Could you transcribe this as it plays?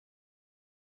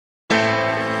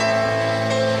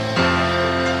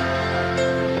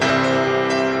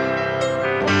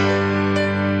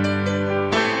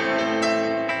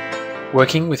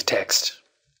Working with text.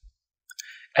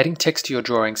 Adding text to your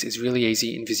drawings is really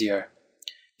easy in Visio.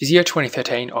 Visio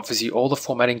 2013 offers you all the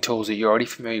formatting tools that you're already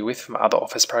familiar with from other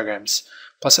Office programs,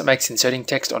 plus it makes inserting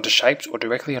text onto shapes or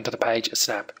directly onto the page a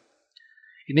snap.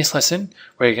 In this lesson,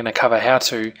 we're going to cover how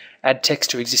to add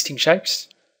text to existing shapes,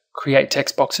 create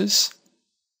text boxes,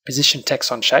 position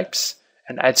text on shapes,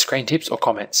 and add screen tips or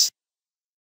comments.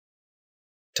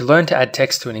 To learn to add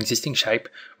text to an existing shape,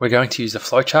 we're going to use the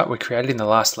flowchart we created in the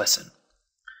last lesson.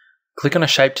 Click on a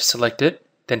shape to select it,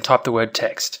 then type the word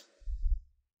text.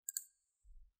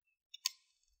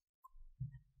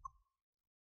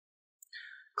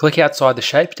 Click outside the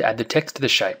shape to add the text to the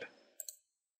shape.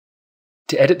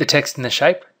 To edit the text in the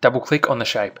shape, double-click on the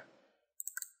shape.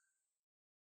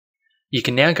 You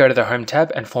can now go to the Home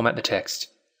tab and format the text.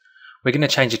 We're going to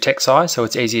change the text size so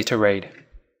it's easier to read.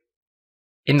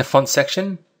 In the Font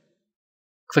section,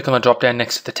 click on the drop-down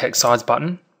next to the Text Size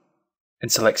button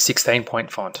and select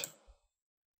 16-point font.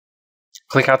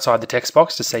 Click outside the text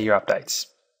box to see your updates.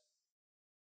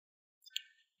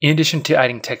 In addition to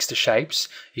adding text to shapes,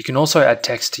 you can also add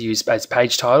text to use as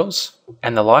page titles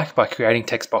and the like by creating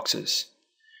text boxes.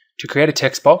 To create a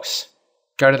text box,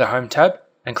 go to the Home tab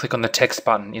and click on the Text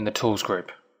button in the Tools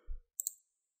group.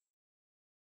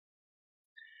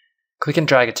 Click and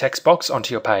drag a text box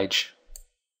onto your page.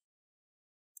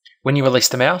 When you release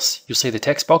the mouse, you'll see the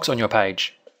text box on your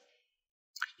page.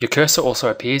 Your cursor also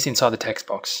appears inside the text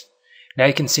box. Now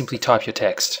you can simply type your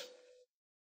text.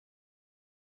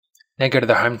 Now go to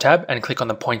the Home tab and click on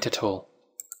the Pointer tool.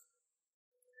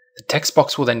 The text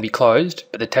box will then be closed,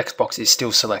 but the text box is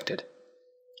still selected.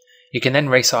 You can then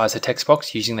resize the text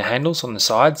box using the handles on the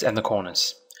sides and the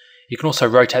corners. You can also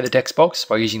rotate the text box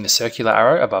by using the circular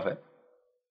arrow above it.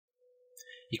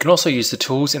 You can also use the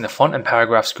tools in the Font and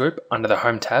Paragraphs group under the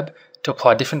Home tab to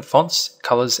apply different fonts,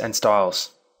 colours and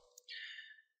styles.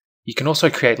 You can also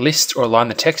create lists or align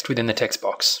the text within the text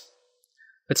box.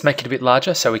 Let's make it a bit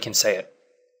larger so we can see it.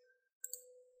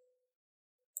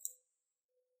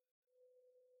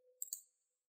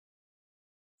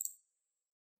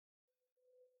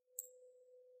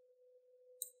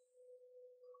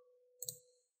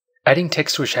 Adding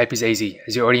text to a shape is easy,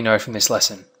 as you already know from this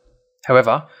lesson.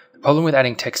 However, the problem with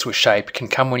adding text to a shape can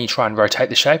come when you try and rotate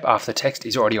the shape after the text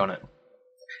is already on it.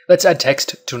 Let's add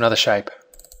text to another shape.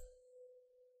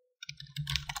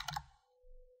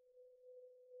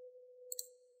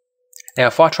 Now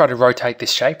if I try to rotate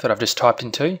this shape that I've just typed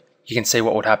into, you can see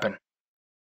what would happen.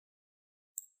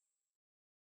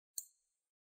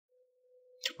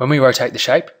 When we rotate the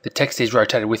shape, the text is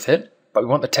rotated with it, but we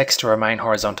want the text to remain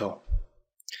horizontal.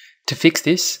 To fix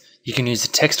this, you can use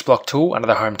the Text Block tool under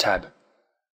the Home tab.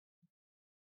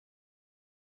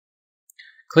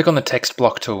 Click on the Text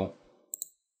Block tool.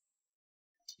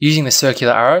 Using the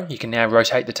circular arrow, you can now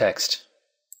rotate the text.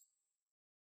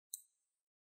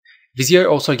 Visio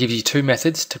also gives you two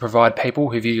methods to provide people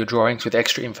who view your drawings with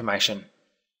extra information.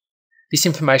 This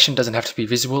information doesn't have to be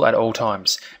visible at all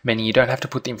times, meaning you don't have to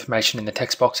put the information in the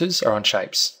text boxes or on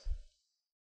shapes.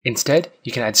 Instead,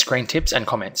 you can add screen tips and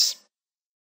comments.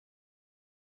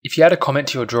 If you add a comment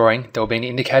to your drawing, there will be an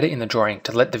indicator in the drawing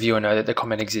to let the viewer know that the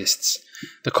comment exists.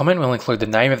 The comment will include the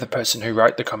name of the person who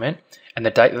wrote the comment and the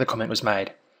date that the comment was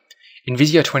made. In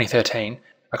Visio 2013,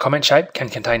 a comment shape can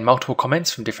contain multiple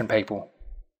comments from different people.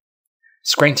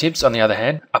 Screen tips, on the other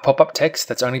hand, are pop-up text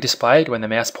that's only displayed when the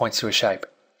mouse points to a shape.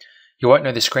 You won't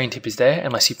know the screen tip is there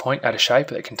unless you point at a shape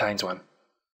that contains one.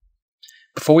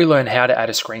 Before we learn how to add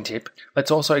a screen tip,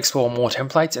 let's also explore more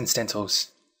templates and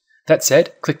stencils. That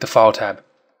said, click the File tab.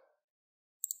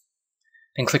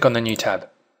 Then click on the New tab.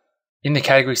 In the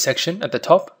Category section at the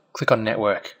top, click on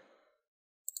Network.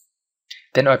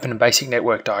 Then open a basic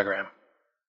network diagram.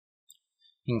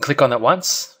 You can click on that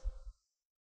once,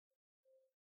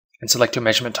 and select your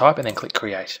measurement type and then click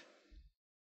Create.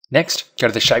 Next, go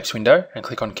to the Shapes window and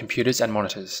click on Computers and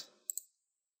Monitors.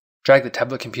 Drag the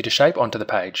tablet computer shape onto the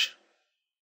page.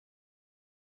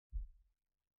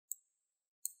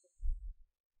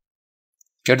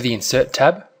 Go to the Insert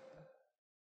tab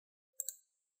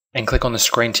and click on the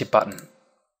Screen Tip button.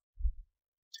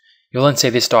 You'll then see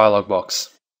this dialog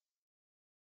box.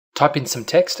 Type in some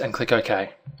text and click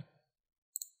OK.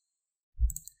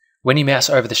 When you mouse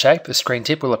over the shape, the screen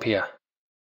tip will appear.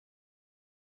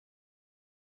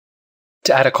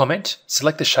 To add a comment,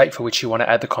 select the shape for which you want to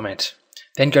add the comment.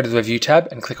 Then go to the View tab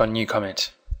and click on New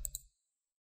Comment.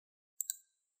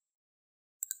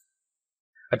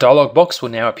 A dialog box will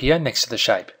now appear next to the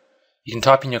shape. You can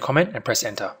type in your comment and press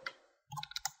Enter.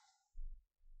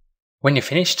 When you're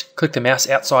finished, click the mouse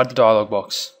outside the dialog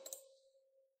box.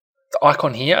 The The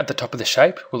icon here at the top of the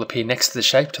shape will appear next to the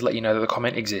shape to let you know that the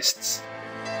comment exists.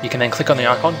 You can then click on the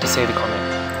icon to see the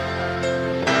comment.